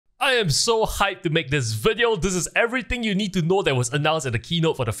I am so hyped to make this video. This is everything you need to know that was announced at the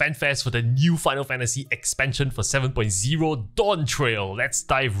keynote for the FanFest for the new Final Fantasy expansion for 7.0 Dawntrail. Let's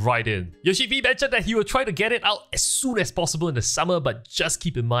dive right in. Yoshida mentioned that he will try to get it out as soon as possible in the summer, but just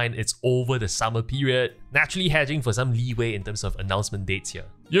keep in mind it's over the summer period, naturally hedging for some leeway in terms of announcement dates here.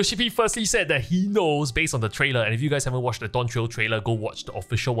 Yoshida firstly said that he knows based on the trailer, and if you guys haven't watched the Dawntrail trailer, go watch the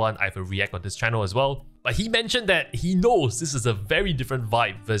official one. I have a react on this channel as well. But he mentioned that he knows this is a very different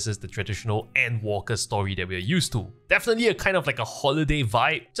vibe versus the traditional Endwalker story that we're used to. Definitely a kind of like a holiday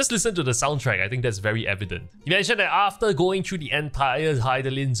vibe. Just listen to the soundtrack, I think that's very evident. He mentioned that after going through the entire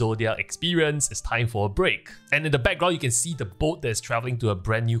Hydaelyn Zodiac experience, it's time for a break. And in the background, you can see the boat that's traveling to a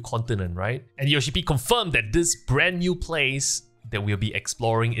brand new continent, right? And Yoshida confirmed that this brand new place that we'll be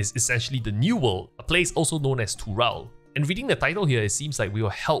exploring is essentially the New World, a place also known as Tural. And reading the title here, it seems like we will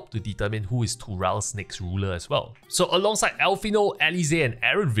help to determine who is Tural's next ruler as well. So alongside Alphino, Alisaie, and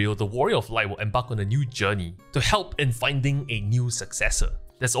Erenvale, the Warrior of Light will embark on a new journey to help in finding a new successor.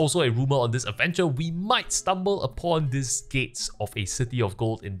 There's also a rumor on this adventure we might stumble upon these gates of a city of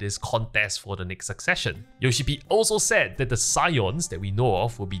gold in this contest for the next succession. Yoshida also said that the Scions that we know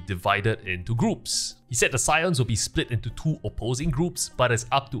of will be divided into groups. He said the Scions will be split into two opposing groups, but it's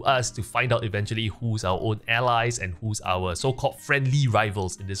up to us to find out eventually who's our own allies and who's our so-called friendly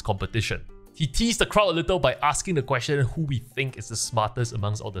rivals in this competition. He teased the crowd a little by asking the question who we think is the smartest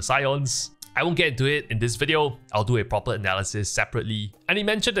amongst all the Scions. I won't get into it in this video, I'll do a proper analysis separately. And he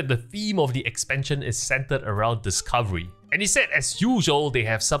mentioned that the theme of the expansion is centered around discovery. And he said as usual, they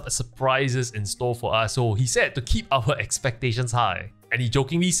have some surprises in store for us, so he said to keep our expectations high. And he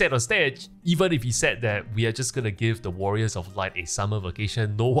jokingly said on stage, even if he said that we are just gonna give the Warriors of Light a summer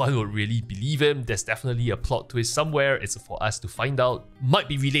vacation, no one would really believe him. There's definitely a plot twist somewhere, it's for us to find out. Might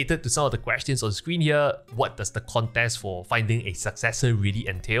be related to some of the questions on screen here. What does the contest for finding a successor really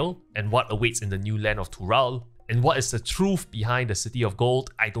entail? And what awaits in the new land of Tural? And what is the truth behind the City of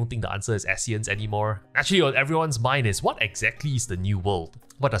Gold? I don't think the answer is Esseans anymore. Actually, on everyone's mind is what exactly is the New World?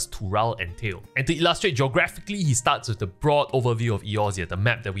 What does Tural entail? And to illustrate geographically, he starts with the broad overview of Eorzea, the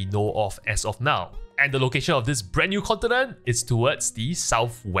map that we know of as of now. And the location of this brand new continent is towards the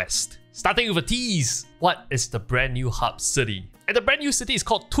southwest. Starting with a tease, what is the brand new hub city? And the brand new city is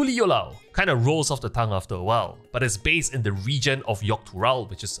called Tuliyollal. Kind of rolls off the tongue after a while, but it's based in the region of Tural,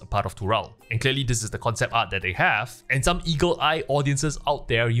 which is a part of Tural. And clearly this is the concept art that they have. And some eagle-eye audiences out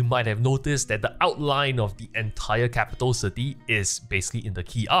there, you might have noticed that the outline of the entire capital city is basically in the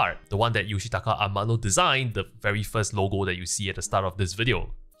key art. The one that Yoshitaka Amano designed, the very first logo that you see at the start of this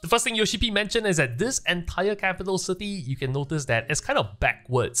video. The first thing Yoshida mentioned is that this entire capital city, you can notice that it's kind of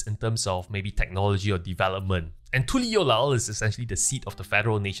backwards in terms of maybe technology or development. And Tuliyollal is essentially the seat of the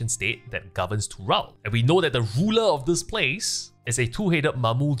federal nation state that governs Tural. And we know that the ruler of this place is a two-headed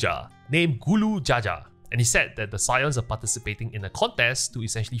Mamulja named Gulu Jaja. And he said that the Scions are participating in a contest to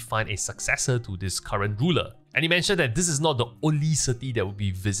essentially find a successor to this current ruler. And he mentioned that this is not the only city that will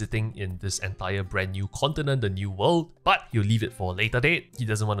be visiting in this entire brand new continent, the New World, but he'll leave it for a later date. He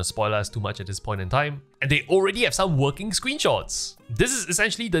doesn't want to spoil us too much at this point in time. And they already have some working screenshots. This is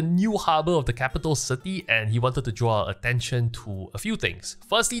essentially the new harbour of the capital city, and he wanted to draw our attention to a few things.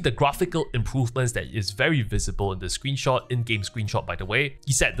 Firstly, the graphical improvements that is very visible in the screenshot, in-game screenshot by the way.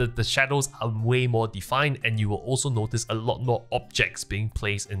 He said that the shadows are way more defined, and you will also notice a lot more objects being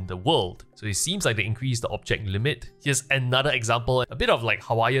placed in the world. So it seems like they increased the object limit. Here's another example, a bit of like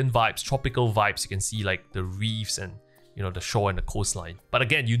Hawaiian vibes, tropical vibes. You can see like the reefs and the shore and the coastline. But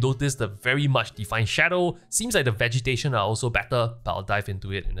again, you notice the very much defined shadow. Seems like the vegetation are also better, but I'll dive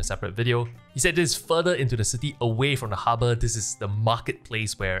into it in a separate video. He said this is further into the city, away from the harbour. This is the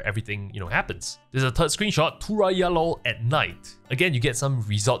marketplace where everything, happens. There's a third screenshot, Tuliyollal at night. Again, you get some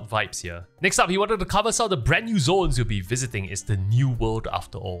resort vibes here. Next up, he wanted to cover some of the brand new zones you'll be visiting. It's the New World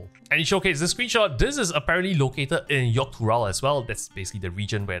after all. And he showcased this screenshot. This is apparently located in Tural as well. That's basically the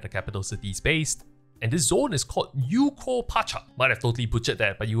region where the capital city is based. And this zone is called 𝐒𝐂𝐈𝐀𝐋𝐒. Might have totally butchered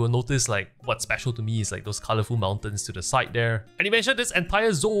that, but you will notice like what's special to me is like those colorful mountains to the side there. And he mentioned this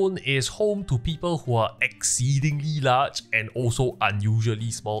entire zone is home to people who are exceedingly large and also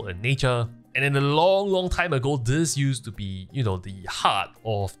unusually small in nature. And in a long time ago, this used to be, the heart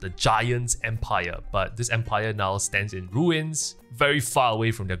of the Giants' empire. But this empire now stands in ruins, very far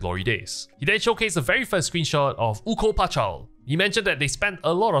away from their glory days. He then showcased the very first screenshot of 𝐒𝐂𝐈𝐀𝐋𝐒. He mentioned that they spent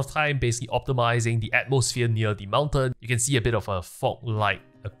a lot of time basically optimizing the atmosphere near the mountain. You can see a bit of a fog-like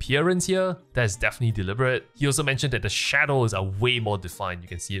appearance here. That is definitely deliberate. He also mentioned that the shadows are way more defined. You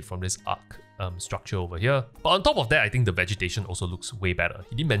can see it from this arc structure over here. But on top of that, I think the vegetation also looks way better.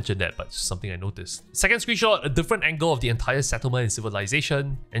 He didn't mention that, but it's just something I noticed. Second screenshot, a different angle of the entire settlement and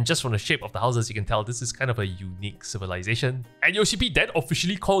civilization. And just from the shape of the houses, you can tell this is kind of a unique civilization. And Yoshi then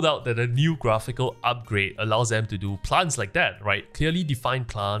officially called out that a new graphical upgrade allows them to do plants like that, right? Clearly defined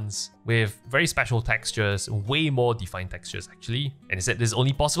plants with very special textures, way more defined textures actually. And he said this is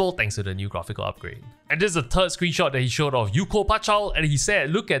only possible thanks to the new graphical upgrade. And this is the third screenshot that he showed of 𝐒𝐂𝐈𝐀𝐋𝐒, and he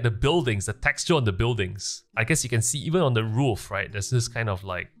said, look at the buildings, the texture on the buildings. I guess you can see even on the roof, right? There's this kind of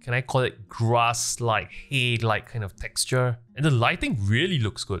like, can I call it grass-like, hay-like kind of texture? And the lighting really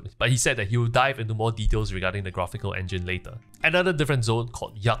looks good. But he said that he will dive into more details regarding the graphical engine later. Another different zone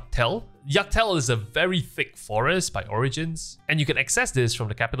called 𝐒𝐿𝐻. 𝐒𝐿𝐻 is a very thick forest by origins, and you can access this from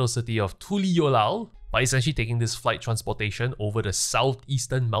the capital city of Tuliyollal by essentially taking this flight transportation over the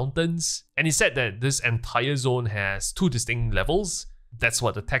southeastern mountains. And he said that this entire zone has 2 distinct levels. That's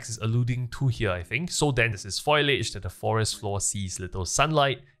what the text is alluding to here, I think. So then there's this foliage that the forest floor sees little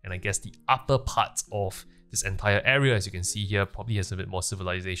sunlight, and I guess the upper parts of this entire area, as you can see here, probably has a bit more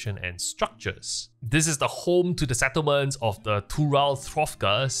civilization and structures. This is the home to the settlements of the Tural,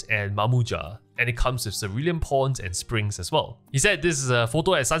 Throfgas, and Mamuja, and it comes with cerulean ponds and springs as well. He said this is a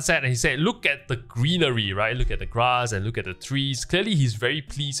photo at sunset, and he said, look at the greenery, right? Look at the grass and look at the trees. Clearly, he's very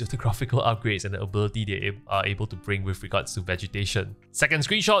pleased with the graphical upgrades and the ability they are able to bring with regards to vegetation. Second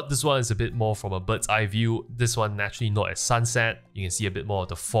screenshot, this one is a bit more from a bird's eye view. This one naturally not at sunset. You can see a bit more of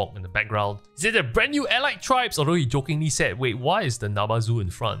the fog in the background. He said they're brand new allied tribes, although he jokingly said, wait, why is the Namazu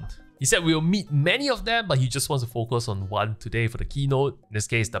in front? He said we'll meet many of them, but he just wants to focus on one today for the keynote. In this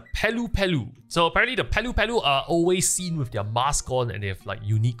case, the Pelupelu. So apparently the Pelupelu are always seen with their mask on, and they have like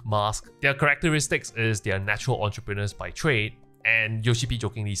unique masks. Their characteristics is they are natural entrepreneurs by trade. And Yoshi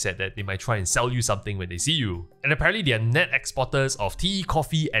jokingly said that they might try and sell you something when they see you. And apparently they are net exporters of tea,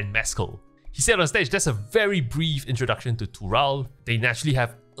 coffee, and mezcal. He said on stage, that's a very brief introduction to Tural. They naturally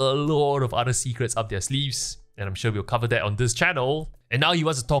have a lot of other secrets up their sleeves, and I'm sure we'll cover that on this channel. And now he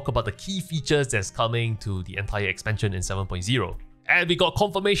wants to talk about the key features that's coming to the entire expansion in 7.0. And we got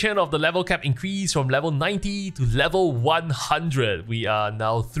confirmation of the level cap increase from level 90 to level 100. We are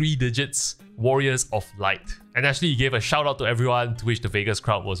now 3 digits, Warriors of Light. And actually, he gave a shout out to everyone, to which the Vegas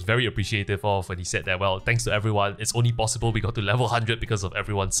crowd was very appreciative of, and he said that, well, thanks to everyone, it's only possible we got to level 100 because of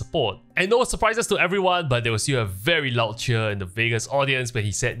everyone's support. And no surprises to everyone, but there was still a very loud cheer in the Vegas audience when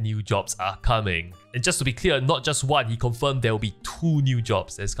he said new jobs are coming. And just to be clear, not just one, he confirmed there will be 2 new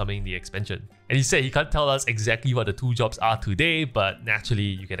jobs that's coming in the expansion. And he said he can't tell us exactly what the 2 jobs are today, but naturally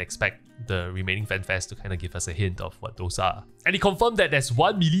you can expect the remaining FanFest to kind of give us a hint of what those are. And he confirmed that there's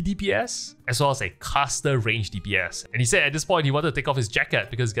 1 melee DPS as well as a caster range DPS. And he said at this point he wanted to take off his jacket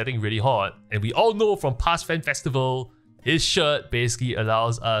because it's getting really hot. And we all know from past Fan Festival, his shirt basically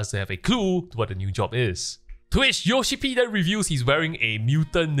allows us to have a clue to what the new job is. To which Yoshi then reveals he's wearing a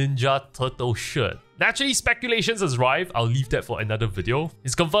Mutant Ninja Turtle shirt. Naturally, speculations has arrived, I'll leave that for another video.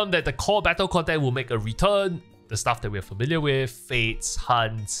 It's confirmed that the core battle content will make a return. The stuff that we're familiar with, fates,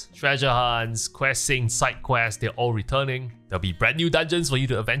 hunts, treasure hunts, questing, side quests, they're all returning. There'll be brand new dungeons for you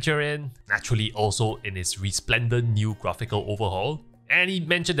to adventure in. Naturally, also in its resplendent new graphical overhaul. And he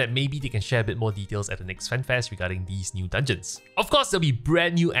mentioned that maybe they can share a bit more details at the next FanFest regarding these new dungeons. Of course, there'll be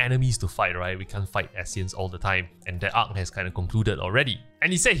brand new enemies to fight, right? We can't fight Ascians all the time, and that arc has kind of concluded already.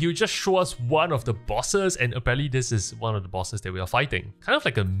 And he said he'll just show us one of the bosses, and apparently this is one of the bosses that we are fighting. Kind of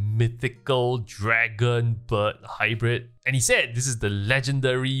like a mythical dragon bird hybrid. And he said this is the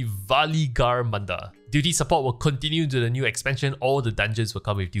legendary Valigar Manda. Duty support will continue to the new expansion. All the dungeons will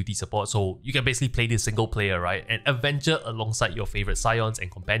come with duty support, so you can basically play this single player, right? And adventure alongside your favorite scions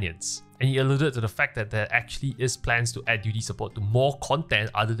and companions. And he alluded to the fact that there actually is plans to add duty support to more content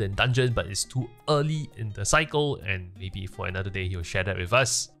other than dungeons, but it's too early in the cycle, and maybe for another day he'll share that with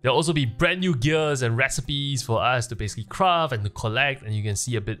us. There'll also be brand new gears and recipes for us to basically craft and to collect, and you can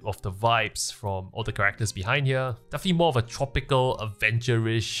see a bit of the vibes from all the characters behind here. Definitely more of a tropical,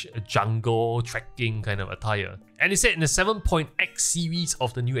 adventure-ish, jungle, trekking kind of attire. And he said in the 7.X series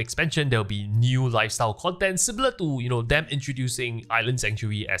of the new expansion, there'll be new lifestyle content similar to, you know, them introducing Island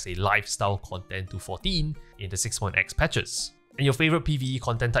Sanctuary as a lifestyle content to 14 in the 6.X patches. And your favorite PvE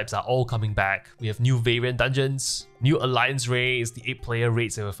content types are all coming back. We have new variant dungeons, new alliance raids, the 8-player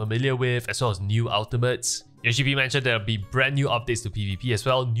raids that we're familiar with, as well as new ultimates. Yoshi mentioned there'll be brand new updates to PvP as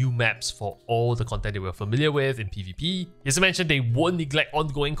well, new maps for all the content that we're familiar with in PvP. He also mentioned they won't neglect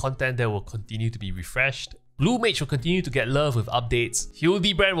ongoing content that will continue to be refreshed. Blue Mage will continue to get love with updates.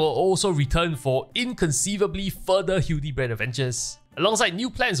 Hildebrand will also return for inconceivably further Hildebrand adventures, alongside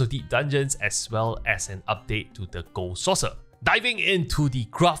new plans of deep dungeons as well as an update to the Gold Saucer. Diving into the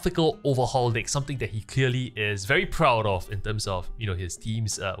graphical overhaul next, something that he clearly is very proud of in terms of, his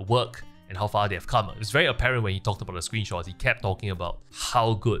team's work and how far they have come. It was very apparent when he talked about the screenshots. He kept talking about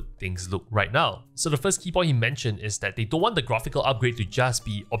how good things look right now. So the first key point he mentioned is that they don't want the graphical upgrade to just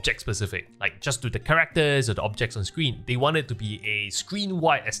be object specific, like just to the characters or the objects on screen. They want it to be a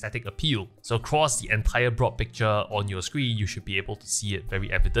screen-wide aesthetic appeal. So across the entire broad picture on your screen, you should be able to see it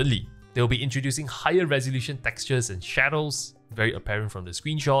very evidently. They'll be introducing higher resolution textures and shadows, very apparent from the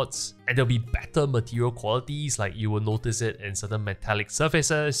screenshots. And there'll be better material qualities, like you will notice it in certain metallic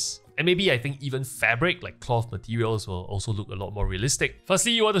surfaces. And maybe I think even fabric, like cloth materials, will also look a lot more realistic.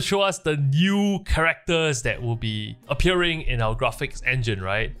 Firstly, you want to show us the new characters that will be appearing in our graphics engine,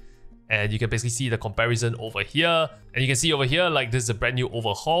 right? And you can basically see the comparison over here. And you can see over here, like this is a brand new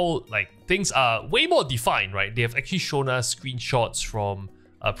overhaul. Like things are way more defined, right? They have actually shown us screenshots from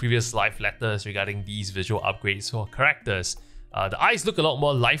previous live letters regarding these visual upgrades for characters. The eyes look a lot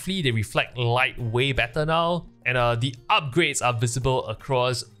more lively, they reflect light way better now, and the upgrades are visible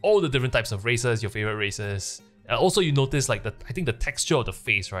across all the different types of races, your favorite races. Also, you notice like I think the texture of the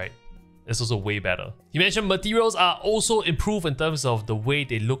face, right? It's also way better. He mentioned materials are also improved in terms of the way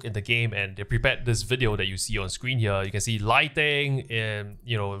they look in the game, and they prepared this video that you see on screen here. You can see lighting and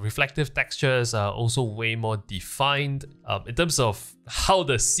reflective textures are also way more defined. In terms of how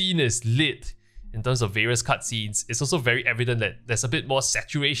the scene is lit, in terms of various cutscenes, it's also very evident that there's a bit more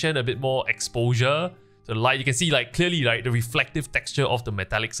saturation, a bit more exposure to the light. You can see like clearly like the reflective texture of the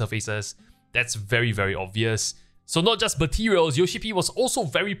metallic surfaces. That's very, very obvious. So not just materials, Yoshi was also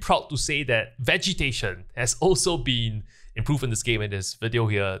very proud to say that vegetation has also been improved in this game, in this video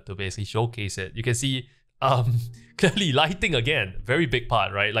here to basically showcase it. You can see clearly lighting again, very big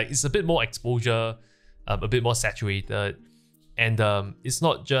part, right? Like it's a bit more exposure, a bit more saturated. And it's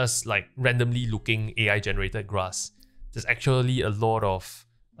not just like randomly looking AI generated grass. There's actually a lot of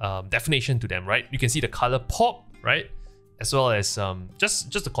definition to them, right? You can see the color pop, right? As well as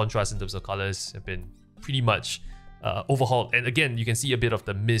just the contrast in terms of colors have been pretty much overhauled. And again, you can see a bit of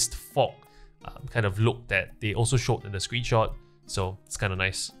the mist fog kind of look that they also showed in the screenshot. So it's kind of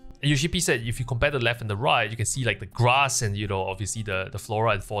nice. And Yoshi said if you compare the left and the right, you can see like the grass and obviously the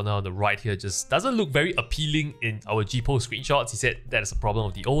flora and fauna on the right here just doesn't look very appealing in our G-Post screenshots. He said that is a problem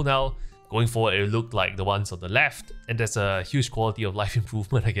of the old now. Going forward, it looked like the ones on the left, and there's a huge quality of life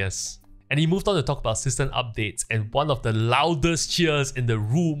improvement, I guess. And he moved on to talk about system updates, and one of the loudest cheers in the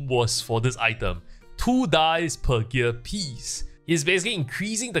room was for this item, 2 dies per gear piece. He's basically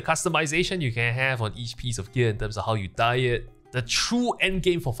increasing the customization you can have on each piece of gear in terms of how you dye it. The true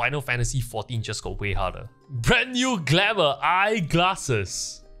endgame for Final Fantasy XIV just got way harder. Brand new Glamour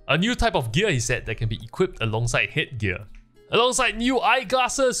eyeglasses. A new type of gear, he said, that can be equipped alongside headgear. Alongside new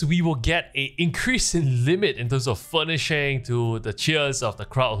eyeglasses, we will get an increase in limit in terms of furnishing to the cheers of the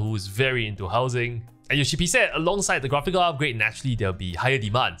crowd who is very into housing. And Yoshi said, alongside the graphical upgrade, naturally there'll be higher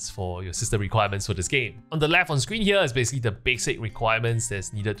demands for your system requirements for this game. On the left on screen here is basically the basic requirements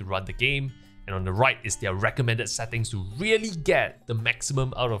that's needed to run the game. And on the right is their recommended settings to really get the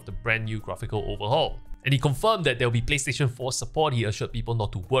maximum out of the brand new graphical overhaul. And he confirmed that there will be PlayStation 4 support. He assured people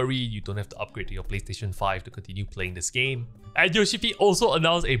not to worry, you don't have to upgrade to your PlayStation 5 to continue playing this game. And Yoshi also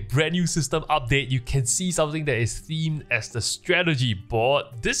announced a brand new system update. You can see something that is themed as the strategy board.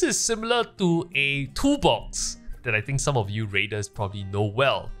 This is similar to a toolbox that I think some of you raiders probably know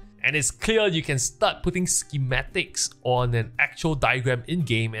well. And it's clear you can start putting schematics on an actual diagram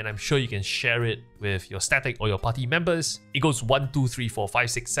in-game, and I'm sure you can share it with your static or your party members. It goes 1, 2, 3, 4,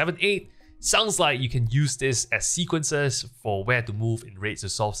 5, 6, 7, 8. Sounds like you can use this as sequences for where to move in raids to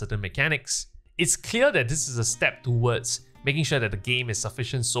solve certain mechanics. It's clear that this is a step towards making sure that the game is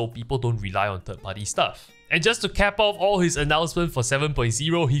sufficient so people don't rely on third-party stuff. And just to cap off all his announcement for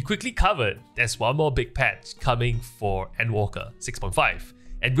 7.0, he quickly covered there's one more big patch coming for Endwalker 6.5.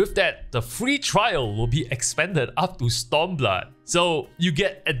 And with that, the free trial will be expanded up to Stormblood. So you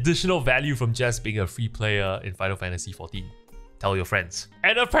get additional value from just being a free player in Final Fantasy XIV. Tell your friends.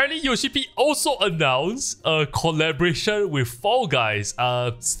 And apparently Yoshi also announced a collaboration with Fall Guys,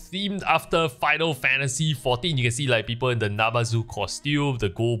 themed after Final Fantasy XIV. You can see like people in the Namazu costume, the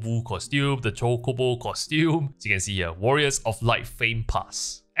Gobu costume, the Chocobo costume. So you can see here, Warriors of Light Fame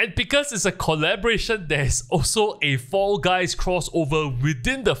Pass. And because it's a collaboration, there's also a Fall Guys crossover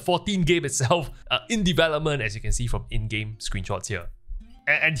within the 14 game itself, in development, as you can see from in-game screenshots here.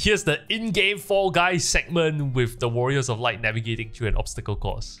 And here's the in-game Fall Guys segment with the Warriors of Light navigating through an obstacle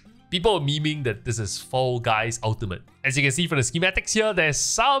course. People are memeing that this is Fall Guys Ultimate. As you can see from the schematics here, there's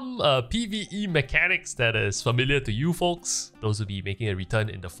some PvE mechanics that is familiar to you folks. Those will be making a return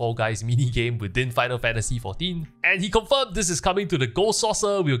in the Fall Guys minigame within Final Fantasy XIV. And he confirmed this is coming to the Gold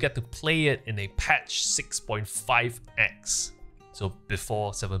Saucer. We'll get to play it in a patch 6.5x. So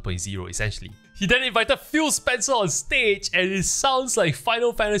before 7.0 essentially. He then invited Phil Spencer on stage, and it sounds like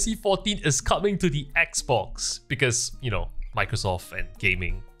Final Fantasy XIV is coming to the Xbox because, you know, Microsoft and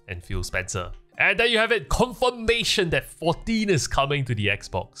gaming and Phil Spencer. And there you have it, confirmation that 14 is coming to the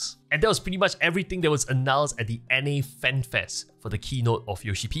Xbox. And that was pretty much everything that was announced at the NA FanFest for the keynote of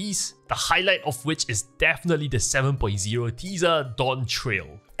Yoshi P's, the highlight of which is definitely the 7.0 teaser,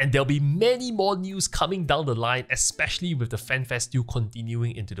 DAWNTRAIL. And there'll be many more news coming down the line, especially with the FanFest still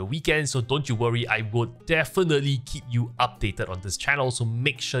continuing into the weekend, so don't you worry, I will definitely keep you updated on this channel, so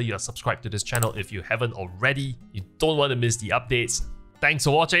make sure you are subscribed to this channel if you haven't already. You don't want to miss the updates. Thanks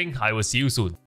for watching, I will see you soon.